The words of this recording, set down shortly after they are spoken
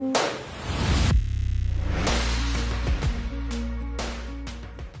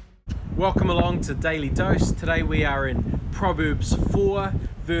Welcome along to Daily Dose. Today we are in Proverbs 4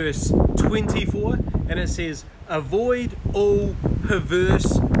 verse 24, and it says, avoid all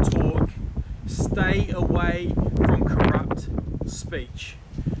perverse talk, stay away from corrupt speech.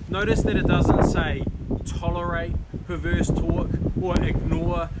 Notice that it doesn't say tolerate perverse talk or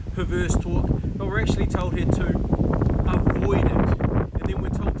ignore perverse talk, but we're actually told here to avoid it, and then we're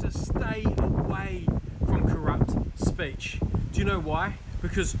told to stay away from corrupt speech. Do you know why?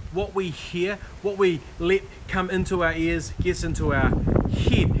 Because what we hear, what we let come into our ears gets into our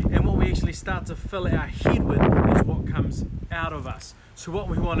head, and what we actually start to fill our head with is what comes out of us. So what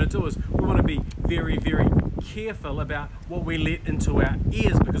we want to do is we want to be very, very careful about what we let into our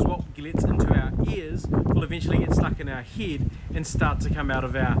ears, because what gets into our ears will eventually get stuck in our head and start to come out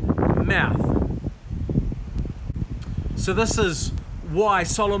of our mouth. So this is why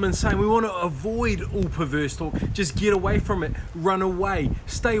Solomon's saying we want to avoid all perverse talk. Just get away from it, run away,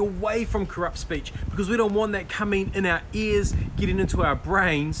 stay away from corrupt speech, because we don't want that coming in our ears, getting into our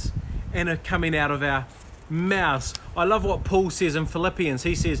brains, and coming out of our mouths. I love what Paul says in Philippians.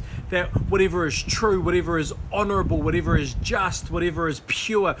 He says that whatever is true, whatever is honorable, whatever is just, whatever is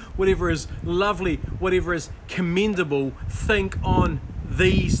pure, whatever is lovely, whatever is commendable, think on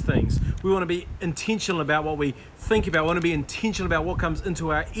these things. We want to be intentional about what we think about. We want to be intentional about what comes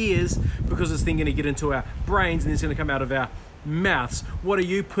into our ears, because it's then going to get into our brains and it's going to come out of our mouths. What are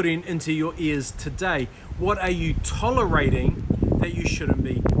you putting into your ears today? What are you tolerating that you shouldn't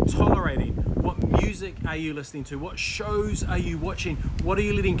be tolerating? What music are you listening to? What shows are you watching? What are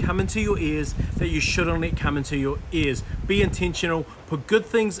you letting come into your ears that you shouldn't let come into your ears? Be intentional. Put good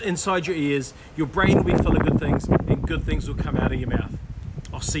things inside your ears. Your brain will be full of good things, and good things will come out of your mouth.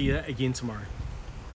 I'll see you again tomorrow.